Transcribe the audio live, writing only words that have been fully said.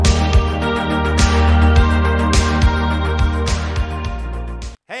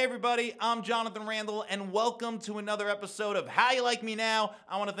everybody, I'm Jonathan Randall, and welcome to another episode of How You Like Me Now.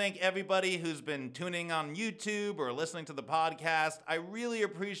 I want to thank everybody who's been tuning on YouTube or listening to the podcast. I really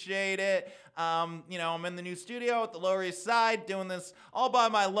appreciate it. I'm in the new studio at the Lower East Side doing this all by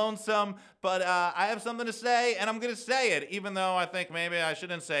my lonesome, but I have something to say, and I'm going to say it, even though I think maybe I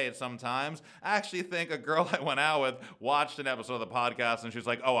shouldn't say it sometimes. I actually think a girl I went out with watched an episode of the podcast, and she was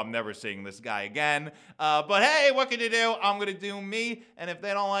like, oh, I'm never seeing this guy again. But hey, what can you do? I'm going to do me, and if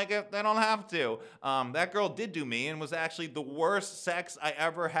they don't like it, they don't have to. That girl did do me and was actually the worst sex I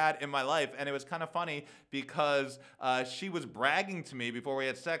ever had in my life, and it was kind of funny because she was bragging to me before we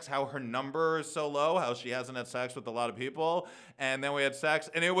had sex how her number is so low, how she hasn't had sex with a lot of people, and then we had sex,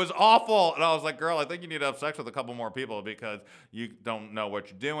 and it was awful, and I was like, girl, I think you need to have sex with a couple more people because you don't know what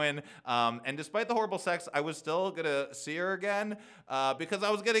you're doing, and despite the horrible sex, I was still gonna see her again because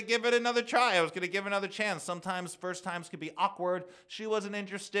I was gonna give it another try. I was gonna give it another chance. Sometimes first times could be awkward. She wasn't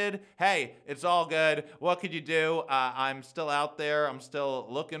interested. Hey, it's all good. What could you do? I'm still out there. I'm still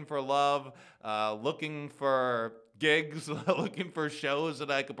looking for love, looking for gigs, looking for shows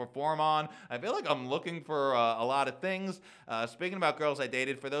that I could perform on. I feel like I'm looking for a lot of things. Speaking about girls I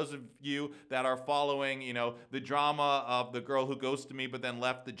dated, for those of you that are following, the drama of the girl who ghosted me but then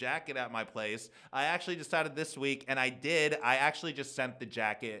left the jacket at my place, I actually decided this week, and I actually just sent the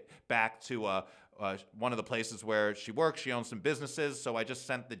jacket back to one of the places where she works. She owns some businesses, so I just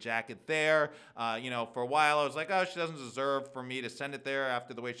sent the jacket there. For a while I was like, oh, she doesn't deserve for me to send it there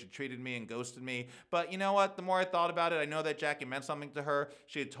after the way she treated me and ghosted me. But you know what? The more I thought about it, I know that jacket meant something to her.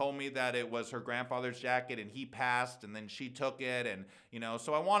 She had told me that it was her grandfather's jacket and he passed and then she took it, and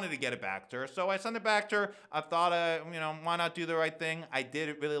so I wanted to get it back to her. So I sent it back to her. I thought, why not do the right thing? I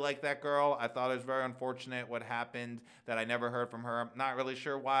did really like that girl. I thought it was very unfortunate what happened, that I never heard from her. I'm not really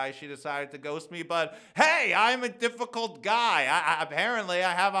sure why she decided to ghost me, but hey, I'm a difficult guy. Apparently,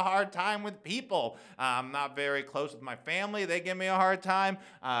 I have a hard time with people. I'm not very close with my family. They give me a hard time.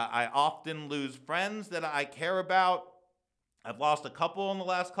 I often lose friends that I care about. I've lost a couple in the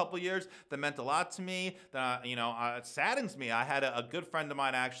last couple years that meant a lot to me. It saddens me. I had a good friend of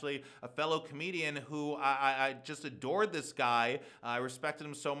mine, actually, a fellow comedian who I just adored this guy. I respected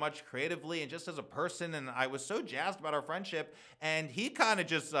him so much creatively and just as a person, and I was so jazzed about our friendship, and he kind of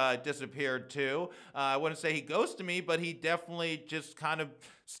just disappeared too. I wouldn't say he ghosted me, but he definitely just kind of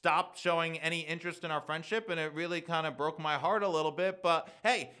stopped showing any interest in our friendship, and it really kind of broke my heart a little bit. But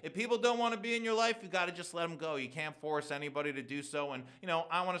hey, if people don't want to be in your life, you got to just let them go. You can't force anybody to do so. And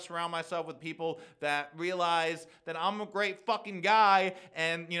I want to surround myself with people that realize that I'm a great fucking guy,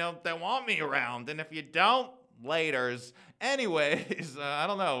 and that want me around. And if you don't, laters. Anyways, I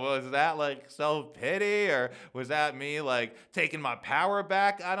don't know, was that like self-pity, or was that me like taking my power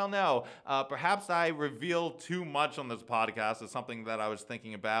back? I don't know. Perhaps I revealed too much on this podcast. It's something that I was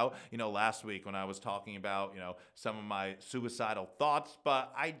thinking about, last week when I was talking about, some of my suicidal thoughts,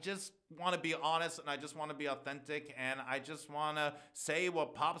 but I just want to be honest, and I just want to be authentic, and I just want to say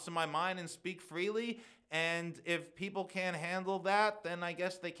what pops in my mind and speak freely. And if people can't handle that, then I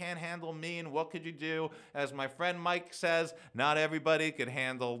guess they can't handle me. And what could you do? As my friend Mike says, not everybody could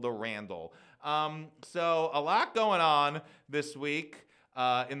handle the Randall. So a lot going on this week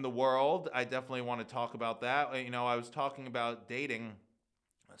in the world. I definitely want to talk about that. I was talking about dating.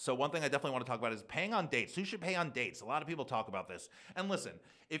 So one thing I definitely want to talk about is paying on dates. Who should pay on dates? A lot of people talk about this. And listen,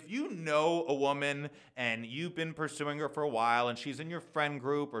 if you know a woman and you've been pursuing her for a while and she's in your friend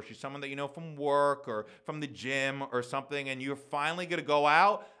group, or she's someone that you know from work or from the gym or something, and you're finally going to go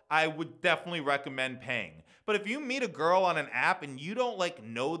out, I would definitely recommend paying. But if you meet a girl on an app and you don't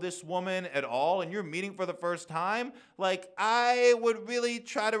know this woman at all, and you're meeting for the first time, I would really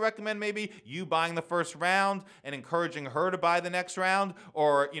try to recommend maybe you buying the first round and encouraging her to buy the next round,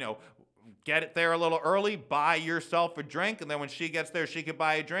 or get it there a little early, buy yourself a drink, and then when she gets there, she could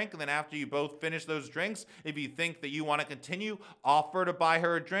buy a drink, and then after you both finish those drinks, if you think that you want to continue, offer to buy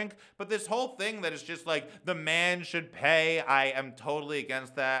her a drink. But this whole thing that is just the man should pay, I am totally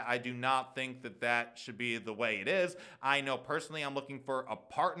against that. I do not think that that should be the way it is. I know personally I'm looking for a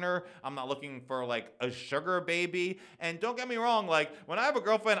partner. I'm not looking for a sugar baby. And don't get me wrong, when I have a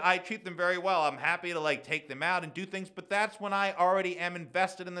girlfriend, I treat them very well. I'm happy to take them out and do things, but that's when I already am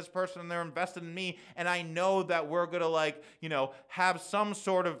invested in this person and they're invested in me, and I know that we're gonna have some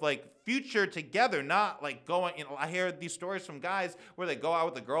sort of future together, not like going, I hear these stories from guys where they go out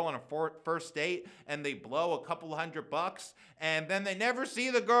with a girl on a first date and they blow a couple $100 and then they never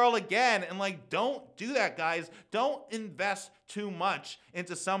see the girl again. And like, don't do that, guys. Don't invest too much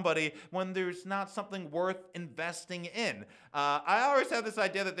into somebody when there's not something worth investing in. I always have this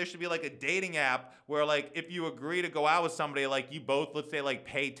idea that there should be like a dating app where like if you agree to go out with somebody, like you both, let's say, like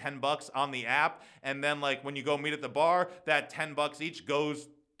pay $10 on the app, and then like when you go meet at the bar, that $10 each goes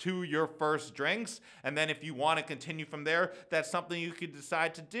to your first drinks, and then if you want to continue from there, that's something you could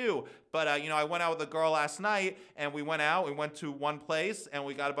decide to do. But I went out with a girl last night, and we went to one place, and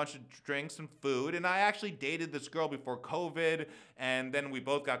we got a bunch of drinks and food, and I actually dated this girl before COVID, and then we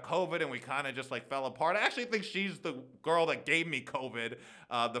both got COVID, and we kind of just like fell apart. I actually think she's the girl that gave me COVID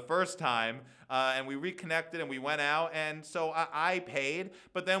the first time, and we reconnected, and we went out, and so I paid,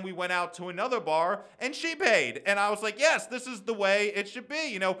 but then we went out to another bar, and she paid, and I was like, yes, this is the way it should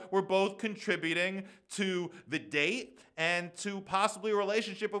be. We're both contributing to the date and to possibly a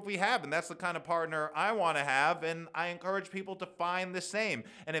relationship if we have, and that's the kind of partner I want to have, and I encourage people to find the same.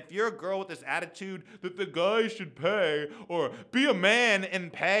 And if you're a girl with this attitude that the guy should pay or be a man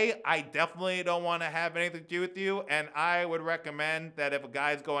and pay, I definitely don't want to have anything to do with you, and I would recommend that if a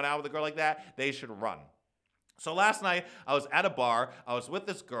guy's going out with a girl like that, they should run. So last night, I was at a bar. I was with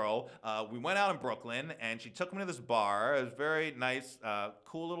this girl. We went out in Brooklyn, and she took me to this bar. It was a very nice,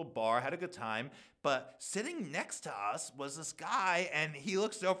 cool little bar. Had a good time. But sitting next to us was this guy, and he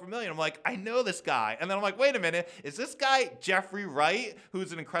looked so familiar. I'm like, I know this guy. And then I'm like, wait a minute. Is this guy Jeffrey Wright,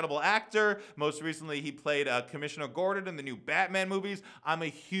 who's an incredible actor? Most recently, he played Commissioner Gordon in the new Batman movies. I'm a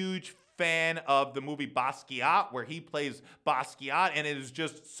huge fan of the movie Basquiat, where he plays Basquiat, and it is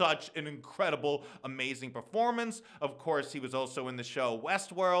just such an incredible, amazing performance. Of course, he was also in the show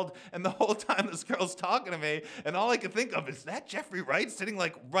Westworld, and the whole time this girl's talking to me, and all I could think of is that Jeffrey Wright sitting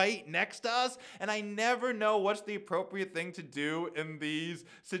like right next to us, and I never know what's the appropriate thing to do in these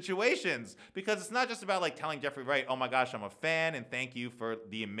situations, because it's not just about like telling Jeffrey Wright, oh my gosh, I'm a fan, and thank you for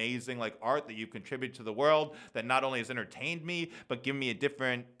the amazing like art that you've contributed to the world that not only has entertained me, but given me a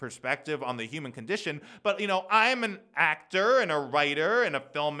different perspective on the human condition. But I'm an actor and a writer and a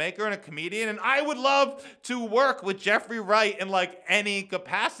filmmaker and a comedian, and I would love to work with Jeffrey Wright in like any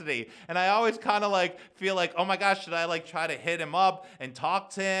capacity. And I always kind of like feel like, oh my gosh, should I like try to hit him up and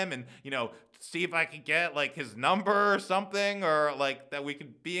talk to him and see if I could get like his number or something, or like that we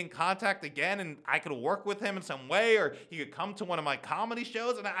could be in contact again and I could work with him in some way, or he could come to one of my comedy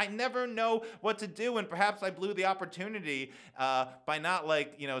shows. And I never know what to do, and perhaps I blew the opportunity by not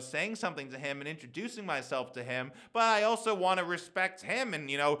like saying something to him and introducing myself to him. But I also want to respect him, and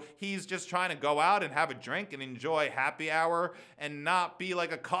he's just trying to go out and have a drink and enjoy happy hour and not be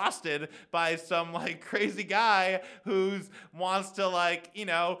like accosted by some like crazy guy who's wants to like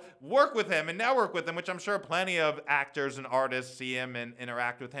work with him and network with him, which I'm sure plenty of actors and artists see him and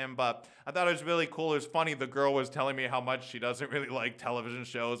interact with him. But I thought it was really cool. It was funny. The girl was telling me how much she doesn't really like television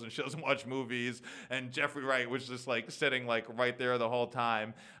shows and she doesn't watch movies. And Jeffrey Wright was just like sitting like right there the whole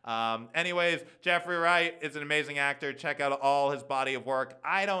time. Anyways, Jeffrey Wright is an amazing actor. Check out all his body of work.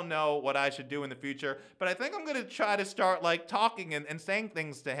 I don't know what I should do in the future, but I think I'm going to try to start like talking and saying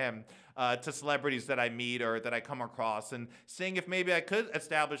things to him. To celebrities that I meet or that I come across, and seeing if maybe I could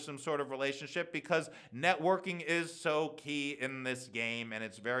establish some sort of relationship, because networking is so key in this game and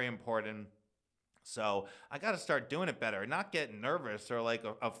it's very important. So I got to start doing it better, not get nervous or like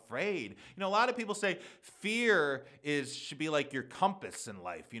afraid. A lot of people say fear should be like your compass in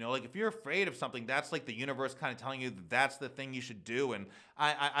life. Like if you're afraid of something, that's like the universe kind of telling you that that's the thing you should do. And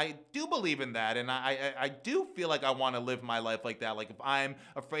I do believe in that. And I do feel like I want to live my life like that. Like if I'm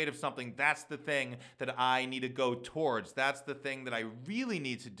afraid of something, that's the thing that I need to go towards. That's the thing that I really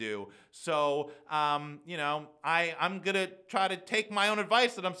need to do. So, I'm going to try to take my own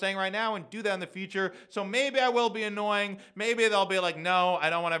advice that I'm saying right now and do that in the future. So maybe I will be annoying. Maybe they'll be like, no, I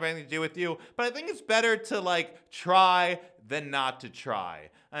don't want to have anything to do with you. But I think it's better to like try than not to try.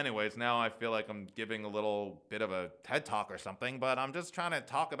 Anyways, now I feel like I'm giving a little bit of a TED Talk or something, but I'm just trying to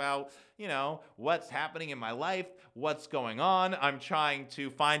talk about, what's happening in my life, what's going on. I'm trying to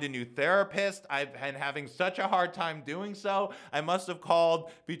find a new therapist. I've been having such a hard time doing so. I must have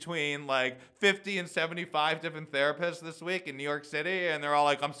called between like 50 and 75 different therapists this week in New York City, and they're all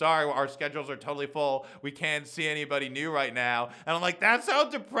like, I'm sorry, our schedules are totally full. We can't see anybody new right now. And I'm like, that's how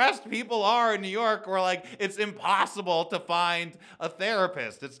depressed people are in New York, where like it's impossible to find a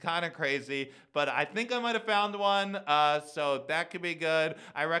therapist. therapist. It's kind of crazy, but I think I might have found one, so that could be good.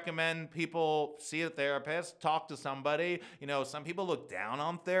 I recommend people see a therapist, talk to somebody. Some people look down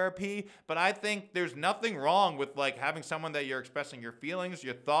on therapy, but I think there's nothing wrong with like having someone that you're expressing your feelings,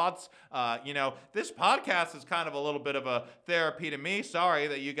 your thoughts. This podcast is kind of a little bit of a therapy to me. Sorry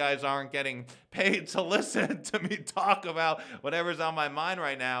that you guys aren't getting paid to listen to me talk about whatever's on my mind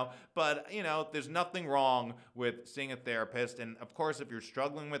right now. But, there's nothing wrong with seeing a therapist. And of course, if you're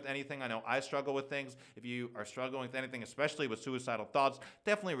struggling with anything, I know I struggle with things. If you are struggling with anything, especially with suicidal thoughts,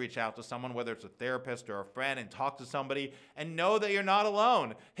 definitely reach out to someone, whether it's a therapist or a friend, and talk to somebody and know that you're not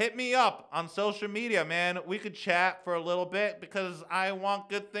alone. Hit me up on social media, man. We could chat for a little bit because I want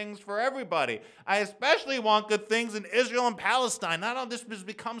good things for everybody. I especially want good things in Israel and Palestine. I know this has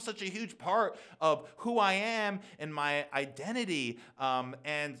become such a huge part of who I am and my identity.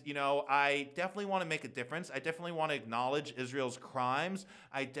 I definitely want to make a difference. I definitely want to acknowledge Israel's crimes.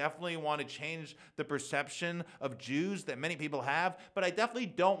 I definitely want to change the perception of Jews that many people have, but I definitely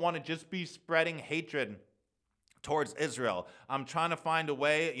don't want to just be spreading hatred towards Israel. I'm trying to find a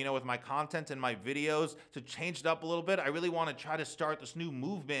way, with my content and my videos to change it up a little bit. I really want to try to start this new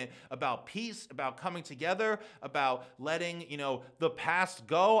movement about peace, about coming together, about letting, the past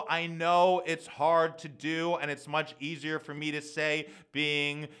go. I know it's hard to do, and it's much easier for me to say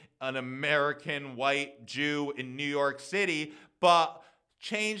being an American white Jew in New York City, but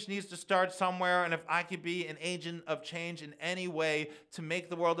change needs to start somewhere, and if I could be an agent of change in any way to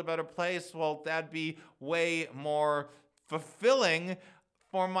make the world a better place, well, that'd be way more fulfilling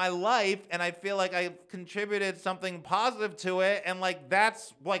for my life, and I feel like I contributed something positive to it, and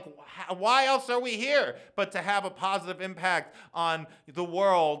that's why else are we here but to have a positive impact on the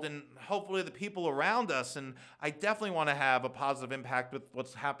world and hopefully the people around us. And I definitely want to have a positive impact with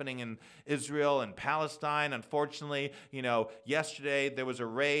what's happening in Israel and Palestine. Unfortunately, yesterday there was a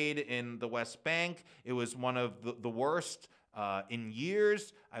raid in the West Bank. It was one of the worst in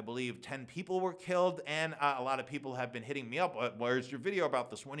years. I believe 10 people were killed, and a lot of people have been hitting me up. Where's your video about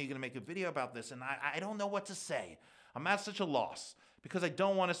this? When are you going to make a video about this? And I don't know what to say. I'm at such a loss because I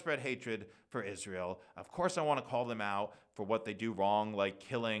don't want to spread hatred for Israel. Of course, I want to call them out for what they do wrong, like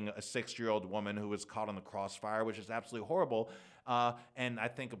killing a 6-year-old woman who was caught in the crossfire, which is absolutely horrible. And I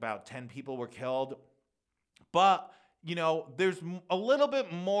think about 10 people were killed. But there's a little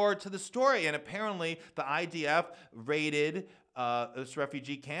bit more to the story. And apparently the IDF raided this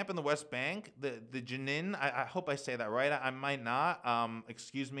refugee camp in the West Bank, the Jenin. I hope I say that right. I might not.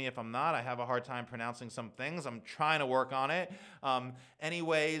 Excuse me if I'm not. I have a hard time pronouncing some things. I'm trying to work on it.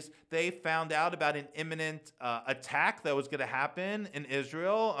 Anyways, they found out about an imminent attack that was going to happen in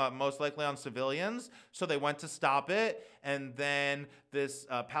Israel, most likely on civilians. So they went to stop it. And then this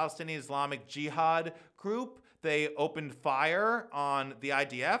Palestinian Islamic Jihad group, they opened fire on the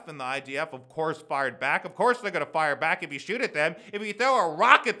IDF, and the IDF, of course, fired back. Of course, they're going to fire back if you shoot at them. If you throw a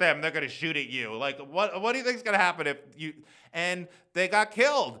rock at them, they're going to shoot at you. What do you think is going to happen if you... And they got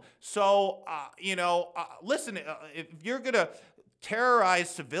killed. So, listen, if you're going to terrorize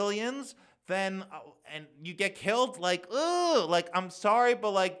civilians, then, and you get killed, I'm sorry,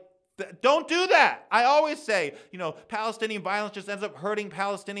 but, don't do that. I always say, Palestinian violence just ends up hurting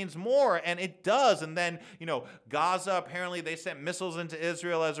Palestinians more, and it does. And then, Gaza, apparently they sent missiles into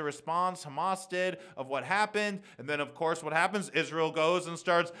Israel as a response. Hamas did, of what happened. And then, of course, what happens? Israel goes and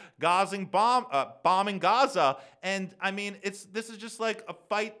starts bombing Gaza. And, this is just a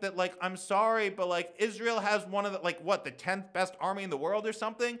fight that, I'm sorry, but, Israel has one of the, the 10th best army in the world or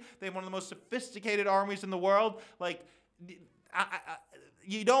something? They have one of the most sophisticated armies in the world.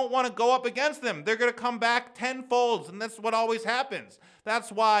 You don't want to go up against them. They're going to come back tenfold, and that's what always happens.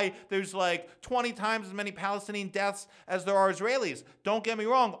 That's why there's 20 times as many Palestinian deaths as there are Israelis. Don't get me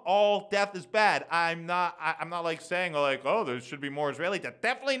wrong, all death is bad. I'm not saying oh, there should be more Israeli death.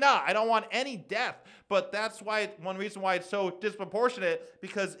 Definitely not. I don't want any death. But that's why one reason why it's so disproportionate,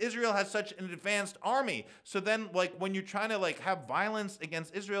 because Israel has such an advanced army. So then when you're trying to have violence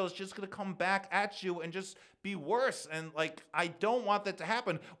against Israel, it's just going to come back at you and just be worse. And I don't want that to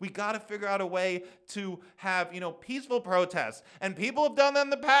happen. We got to figure out a way to have, peaceful protests. And people have done that in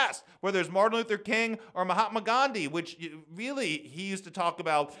the past, whether it's Martin Luther King or Mahatma Gandhi, which really, he used to talk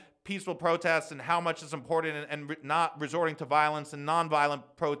about peaceful protests and how much it's important and not resorting to violence and nonviolent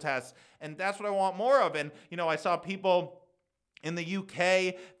protests. And that's what I want more of. And, I saw people in the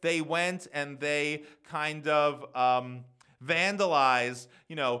UK, they went and they kind of vandalized,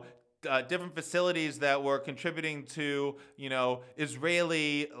 different facilities that were contributing to,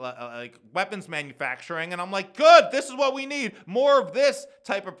 Israeli like weapons manufacturing. And I'm like, good, this is what we need. More of this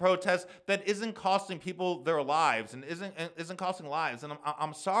type of protest that isn't costing people their lives and isn't costing lives. And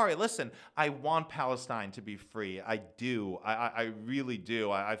I'm sorry, listen, I want Palestine to be free. I do. I really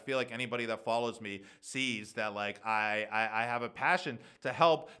do. I feel like anybody that follows me sees that, like, I have a passion to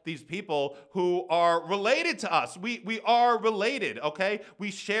help these people who are related to us. We are related, okay?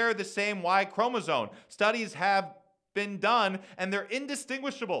 We share the same Y chromosome. Studies have been done, and they're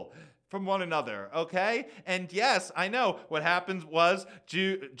indistinguishable from one another, okay? And yes, I know what happened was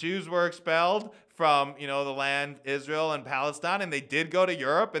Jews were expelled from, the land Israel and Palestine, and they did go to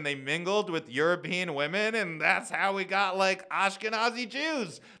Europe, and they mingled with European women, and that's how we got, like, Ashkenazi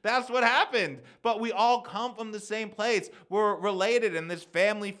Jews. That's what happened. But we all come from the same place. We're related, and this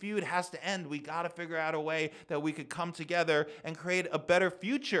family feud has to end. We got to figure out a way that we could come together and create a better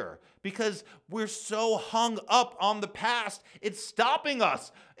future, because we're so hung up on the past. It's stopping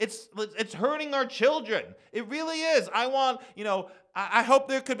us. It's hurting our children. It really is. I hope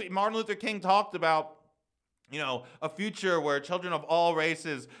there could be, Martin Luther King talked about, a future where children of all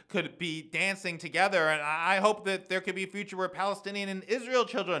races could be dancing together. And I hope that there could be a future where Palestinian and Israel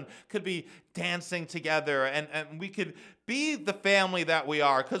children could be dancing together, and we could be the family that we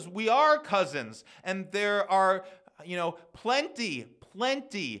are, because we are cousins. And there are,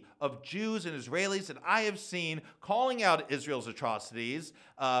 plenty of Jews and Israelis that I have seen calling out Israel's atrocities,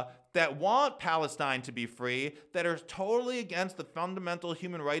 that want Palestine to be free, that are totally against the fundamental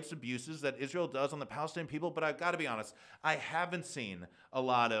human rights abuses that Israel does on the Palestinian people. But I've got to be honest, I haven't seen a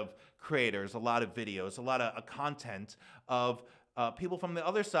lot of creators, a lot of videos, a lot of content of people from the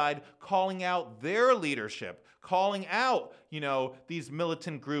other side calling out their leadership, calling out, these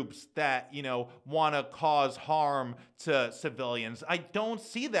militant groups that, want to cause harm to civilians. I don't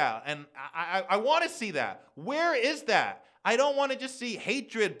see that, and I want to see that. Where is that? I don't want to just see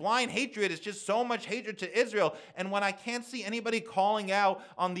hatred, blind hatred. It's just so much hatred to Israel. And when I can't see anybody calling out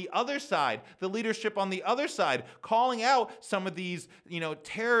on the other side, the leadership on the other side, calling out some of these,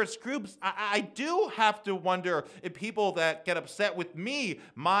 terrorist groups, I do have to wonder if people that get upset with me,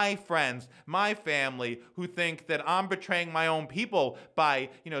 my friends, my family, who think that I'm betraying my own people by,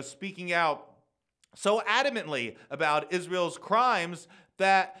 speaking out so adamantly about Israel's crimes,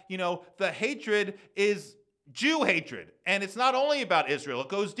 that, the hatred is Jew hatred. And it's not only about Israel. It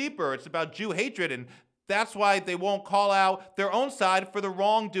goes deeper. It's about Jew hatred. And that's why they won't call out their own side for the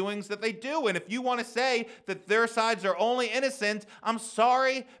wrongdoings that they do. And if you want to say that their sides are only innocent, I'm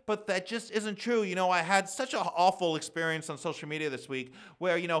sorry, but that just isn't true. I had such an awful experience on social media this week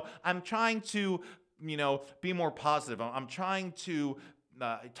where, I'm trying to, be more positive. I'm trying to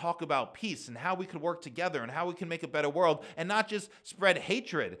talk about peace and how we could work together and how we can make a better world and not just spread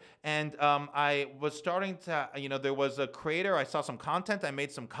hatred. And I was starting to, there was a creator, I saw some content, I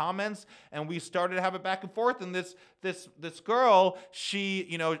made some comments, and we started to have a back and forth. And this girl, she,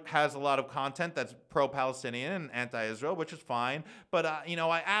 has a lot of content that's pro-Palestinian and anti-Israel, which is fine. But,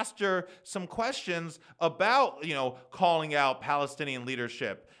 I asked her some questions about, calling out Palestinian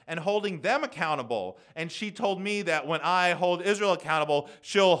leadership and holding them accountable. And she told me that when I hold Israel accountable,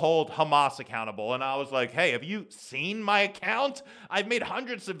 she'll hold Hamas accountable. And I was like, hey, have you seen my account? I've made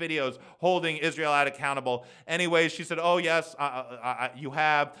hundreds of videos holding Israel accountable. Anyways, she said, oh, yes, you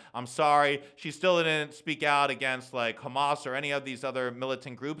have. I'm sorry. She still didn't speak out against like Hamas or any of these other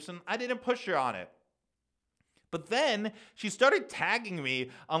militant groups, and I didn't push her on it. But then she started tagging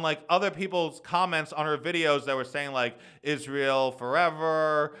me on like other people's comments on her videos that were saying like Israel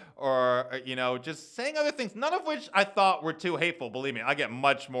forever, or, just saying other things, none of which I thought were too hateful. Believe me, I get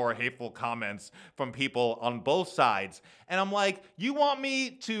much more hateful comments from people on both sides. And I'm like, you want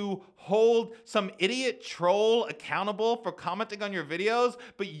me to hold some idiot troll accountable for commenting on your videos,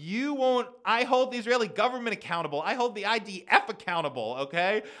 but you won't? I hold the Israeli government accountable. I hold the IDF accountable,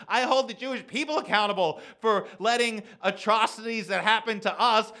 okay? I hold the Jewish people accountable for letting atrocities that happened to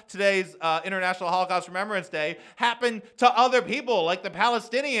us, today's International Holocaust Remembrance Day, happen to other people like the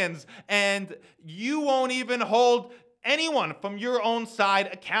Palestinians. And you won't even hold anyone from your own side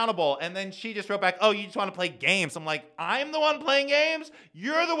accountable. And then she just wrote back, oh, you just want to play games. I'm like, I'm the one playing games?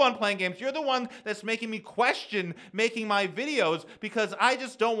 You're the one playing games. You're the one that's making me question making my videos, because I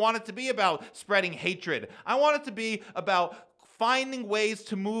just don't want it to be about spreading hatred. I want it to be about finding ways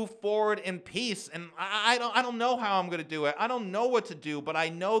to move forward in peace. And I don't know how I'm going to do it. I don't know what to do, but I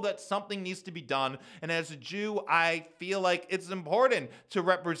know that something needs to be done. And as a Jew, I feel like it's important to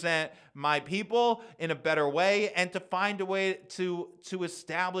represent my people in a better way and to find a way to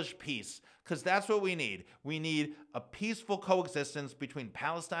establish peace. because that's what we need. We need a peaceful coexistence between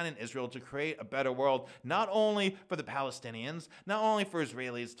Palestine and Israel to create a better world, not only for the Palestinians, not only for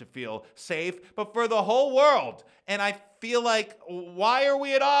Israelis to feel safe, but for the whole world. And I feel like, why are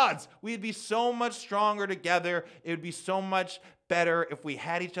we at odds? We'd be so much stronger together. It would be so much better if we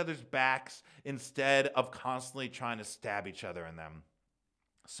had each other's backs instead of constantly trying to stab each other in them.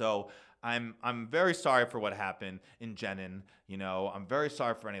 So I'm very sorry for what happened in Jenin. You know, I'm very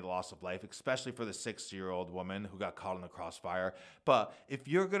sorry for any loss of life, especially for the 60-year-old woman who got caught in the crossfire. But if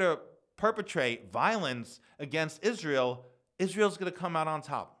you're going to perpetrate violence against Israel, Israel's going to come out on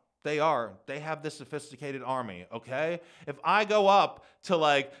top. They are. They have this sophisticated army, okay? If I go up to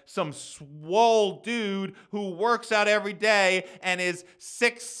like some swole dude who works out every day and is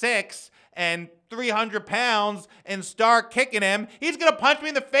 6'6" and 300 pounds and start kicking him, he's going to punch me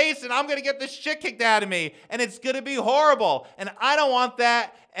in the face and I'm going to get the shit kicked out of me. And it's going to be horrible. And I don't want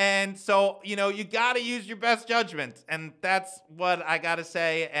that. And so, you know, you got to use your best judgment. And that's what I got to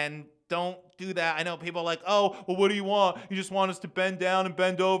say. And don't do that. I know people are like, oh, well, what do you want? You just want us to bend down and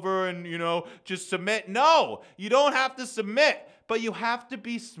bend over and, you know, just submit. No, you don't have to submit, but you have to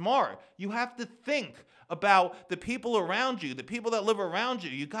be smart. You have to think about the people around you, the people that live around you.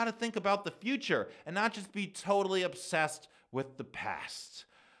 You got to think about the future and not just be totally obsessed with the past.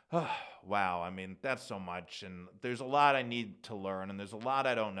 Oh, wow. I mean, that's so much. And there's a lot I need to learn and there's a lot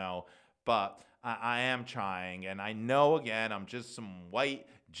I don't know, but I am trying. And I know, again, I'm just some white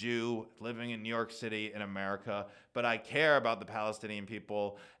Jew living in New York City in America, but I care about the Palestinian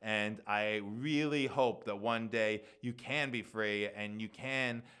people, and I really hope that one day you can be free and you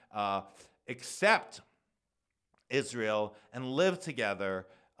can accept Israel and live together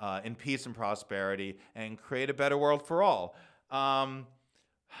in peace and prosperity and create a better world for all.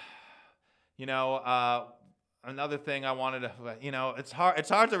 Another thing I wanted to, it's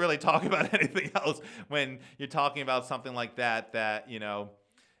hard to really talk about anything else when you're talking about something like that,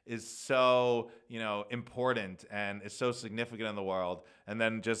 is so, important and is so significant in the world. And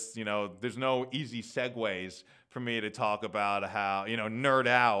then just, there's no easy segues for me to talk about how, nerd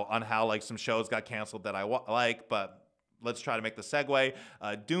out on how like some shows got canceled that I like, but let's try to make the segue.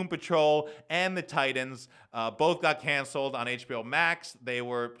 Doom Patrol and the Titans both got canceled on HBO Max. They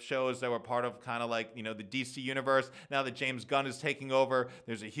were shows that were part of kind of like, the DC universe. Now that James Gunn is taking over,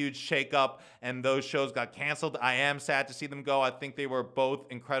 there's a huge shakeup, and those shows got canceled. I am sad to see them go. I think they were both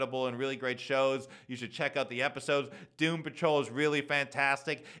incredible and really great shows. You should check out the episodes. Doom Patrol is really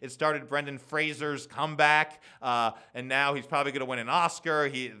fantastic. It started Brendan Fraser's comeback, and now he's probably going to win an Oscar.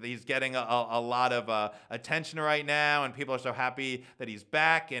 He's getting a lot of attention right now, and people are so happy that he's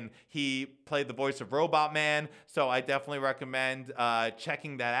back, and he played the voice of Robot Man, so I definitely recommend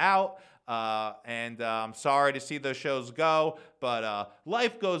checking that out. I'm sorry to see those shows go, but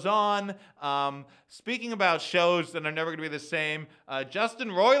life goes on. Speaking about shows that are never going to be the same, Justin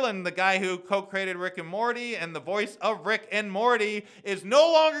Roiland, the guy who co-created Rick and Morty and the voice of Rick and Morty, is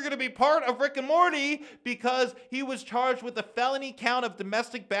no longer going to be part of Rick and Morty because he was charged with a felony count of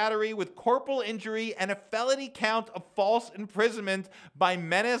domestic battery with corporal injury and a felony count of false imprisonment by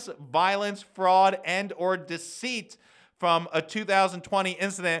menace, violence, fraud, and or deceit from a 2020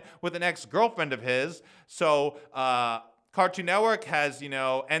 incident with an ex-girlfriend of his. So Cartoon Network has,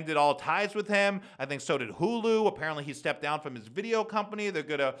 ended all ties with him. I think so did Hulu. Apparently he stepped down from his video company. They're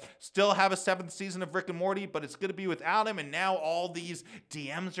going to still have a 7th season of Rick and Morty, but it's going to be without him. And now all these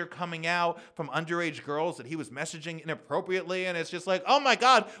DMs are coming out from underage girls that he was messaging inappropriately. And it's just like, oh my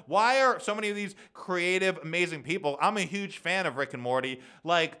God, why are so many of these creative, amazing people? I'm a huge fan of Rick and Morty.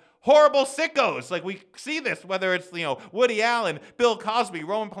 Like, horrible sickos. Like, we see this, whether it's, Woody Allen, Bill Cosby,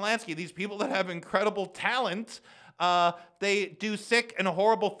 Roman Polanski, these people that have incredible talent. They do sick and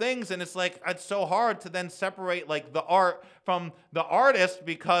horrible things, and it's like, it's so hard to then separate like the art from the artist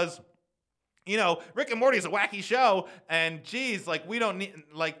because, Rick and Morty is a wacky show, and geez, like we don't need,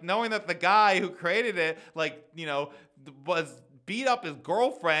 like knowing that the guy who created it, like, was beat up his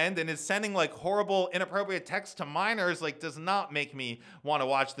girlfriend and is sending like horrible, inappropriate texts to minors, like does not make me want to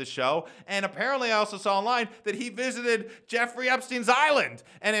watch the show. And apparently I also saw online that he visited Jeffrey Epstein's island.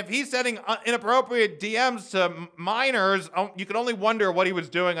 And if he's sending inappropriate DMs to minors, you can only wonder what he was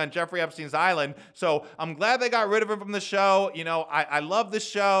doing on Jeffrey Epstein's island. So I'm glad they got rid of him from the show. I love this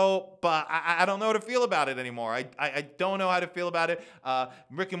show, but I don't know how to feel about it anymore. I don't know how to feel about it.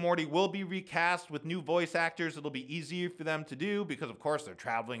 Rick and Morty will be recast with new voice actors. It'll be easier for them to do because, of course, they're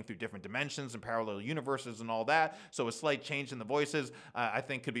traveling through different dimensions and parallel universes and all that. So a slight change in the voices, I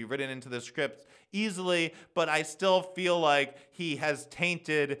think, could be written into the script easily. But I still feel like he has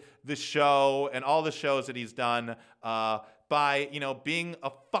tainted the show and all the shows that he's done by, being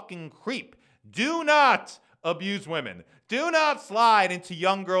a fucking creep. Do not abuse women. Do not slide into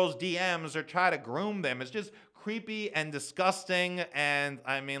young girls' DMs or try to groom them. It's just creepy and disgusting. And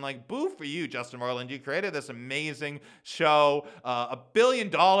I mean, like, boo for you, Justin Roiland. You created this amazing show, $1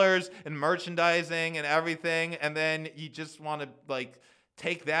 billion in merchandising and everything, and then you just want to, like,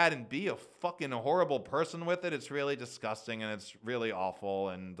 take that and be a fucking horrible person with it. It's really disgusting and it's really awful.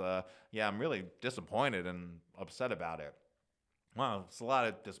 And yeah, I'm really disappointed and upset about it. Wow, it's a lot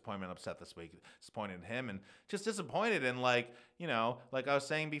of disappointment, upset this week. Disappointed in him and just disappointed in, like, you know, like I was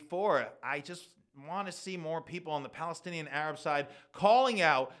saying before, I just want to see more people on the Palestinian Arab side calling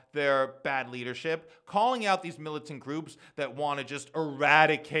out their bad leadership, calling out these militant groups that want to just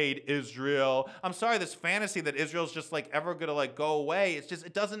eradicate Israel. I'm sorry, this fantasy that Israel's just like ever going to like go away, it's just,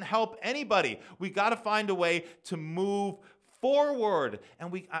 it doesn't help anybody. We got to find a way to move forward.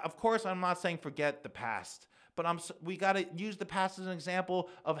 And we, of course, I'm not saying forget the past, but we got to use the past as an example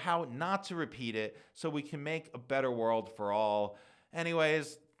of how not to repeat it so we can make a better world for all.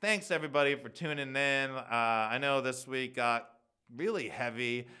 Anyways, thanks everybody for tuning in. I know this week got really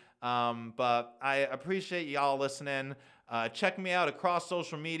heavy, but I appreciate y'all listening. Check me out across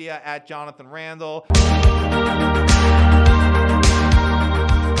social media at Jonathan Randall.